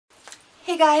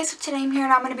Hey guys, so today I'm here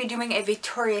and I'm going to be doing a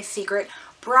Victoria's Secret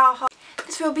bra haul.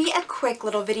 This will be a quick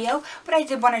little video, but I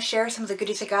did want to share some of the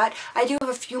goodies I got. I do have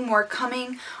a few more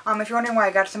coming. If you're wondering why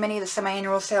I got so many of the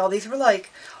semi-annual sale, these were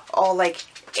all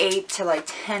 8 to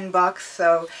 10 bucks,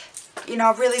 so you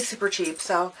know, really super cheap.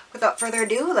 So without further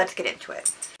ado, let's get into it.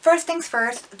 First things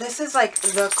first, this is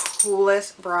the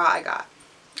coolest bra I got.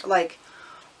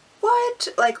 What?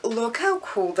 Look how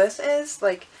cool this is.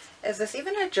 Is this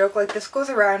even a joke? This goes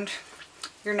around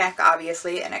your neck,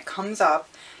 obviously, and it comes up.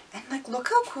 And, look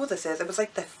how cool this is. It was,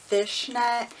 the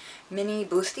fishnet mini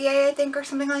bustier, I think, or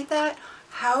something like that.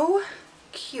 How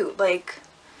cute. I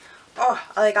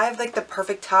have, the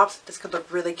perfect tops this could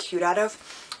look really cute out of.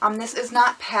 This is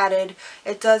not padded.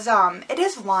 It does, it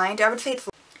is lined. I would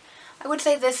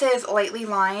say this is lightly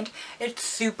lined. It's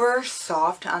super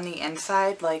soft on the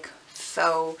inside,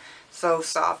 so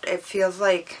soft. It feels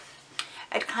like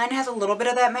it kind of has a little bit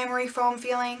of that memory foam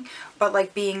feeling,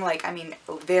 but being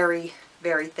very,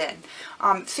 very thin.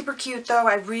 Super cute though.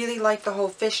 I really like the whole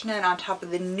fishnet on top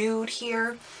of the nude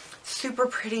here. Super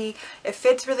pretty. It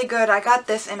fits really good. I got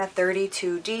this in a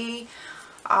 32D.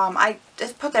 I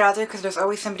just put that out there because there's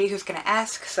always somebody who's going to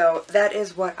ask, so that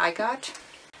is what I got.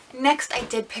 Next, I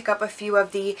did pick up a few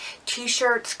of the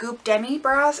t-shirt scoop demi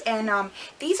bras, and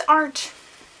these aren't,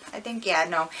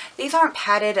 these aren't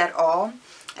padded at all.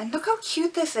 And look how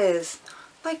cute this is.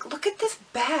 Look at this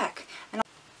back.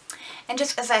 And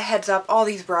just as a heads up, all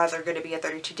these bras are going to be a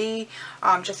 32D,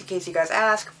 just in case you guys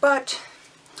ask. But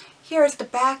here's the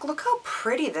back. Look how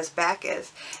pretty this back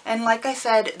is. And like I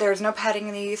said, there's no padding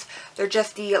in these. They're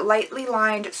just the lightly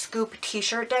lined scoop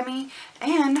t-shirt demi.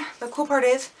 And the cool part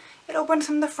is, it opens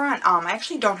from the front. I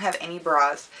actually don't have any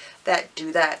bras that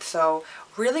do that, so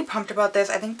really pumped about this.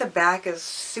 I think the back is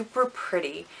super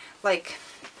pretty.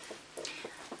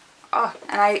 Oh,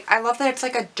 and I love that it's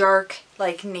a dark,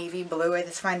 navy blue. I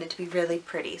just find it to be really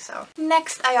pretty, so.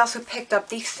 Next, I also picked up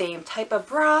the same type of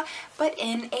bra, but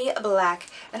in a black.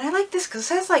 And I like this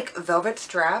because it has, velvet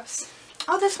straps.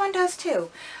 Oh, this one does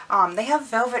too. They have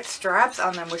velvet straps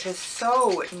on them, which is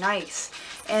so nice.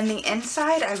 And the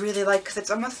inside, I really like because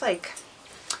it's almost like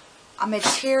a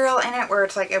material in it where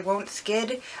it's it won't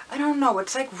skid. I don't know.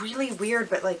 It's really weird,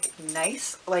 but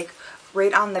nice.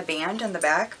 Right on the band in the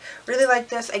back. Really like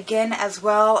this. Again, as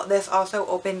well, this also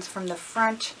opens from the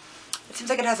front. It seems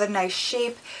like it has a nice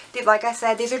shape. Like I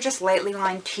said, these are just lightly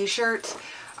lined t-shirts.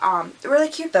 Really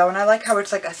cute though, and I like how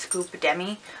it's a scoop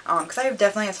demi. Because I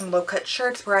definitely have some low cut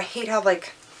shirts where I hate how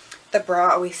the bra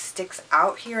always sticks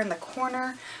out here in the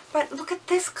corner. But look at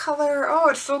this color. Oh,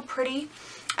 it's so pretty.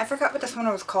 I forgot what this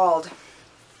one was called.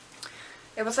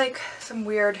 It was some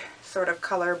weird sort of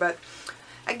color, but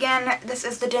again, this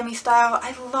is the demi style.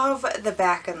 I love the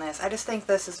back in this. I just think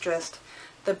this is just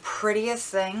the prettiest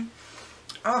thing.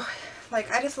 Oh,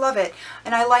 I just love it.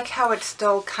 And I like how it's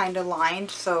still kind of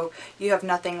lined, so you have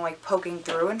nothing poking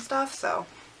through and stuff, so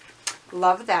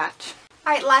love that.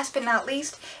 Alright, last but not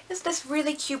least is this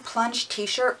really cute plunge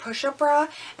t-shirt push-up bra,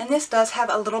 and this does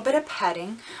have a little bit of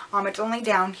padding. It's only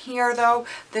down here though.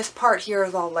 This part here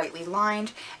is all lightly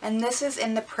lined, and this is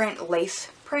in the print lace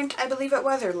print, I believe it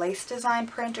was, or lace design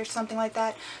print or something like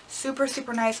that. Super,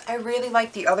 super nice. I really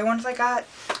like the other ones I got,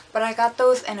 but I got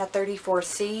those in a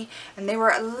 34C, and they were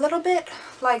a little bit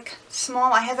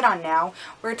small. I have it on now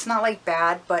where it's not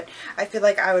bad, but I feel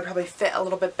I would probably fit a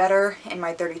little bit better in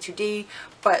my 32D,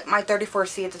 but my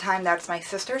 34C at the time, that's my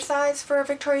sister's size for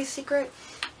Victoria's Secret,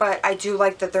 but I do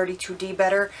like the 32D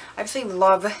better. I absolutely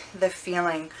love the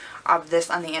feeling of this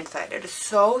on the inside. It is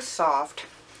so soft.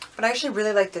 But I actually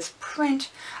really like this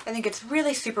print. I think it's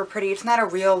really super pretty. It's not a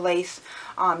real lace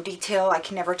detail. I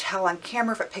can never tell on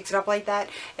camera if it picks it up like that.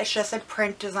 It's just a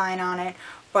print design on it.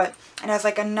 But it has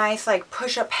a nice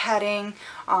push-up padding.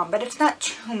 But it's not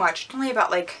too much. It's only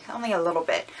about only a little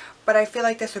bit. But I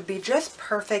feel this would be just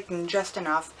perfect and just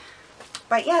enough.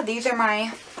 But yeah, these are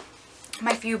my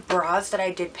few bras that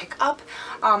I did pick up.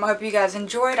 I hope you guys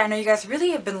enjoyed. I know you guys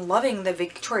really have been loving the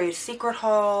Victoria's Secret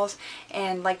hauls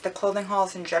and the clothing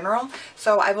hauls in general.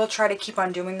 So I will try to keep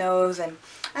on doing those, and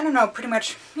I don't know, pretty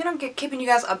much, you know, keeping you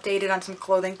guys updated on some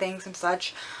clothing things and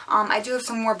such. I do have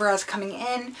some more bras coming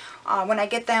in. When I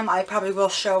get them, I probably will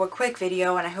show a quick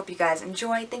video, and I hope you guys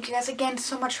enjoy. Thank you guys again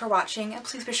so much for watching, and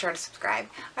please be sure to subscribe.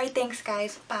 Alright, thanks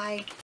guys. Bye.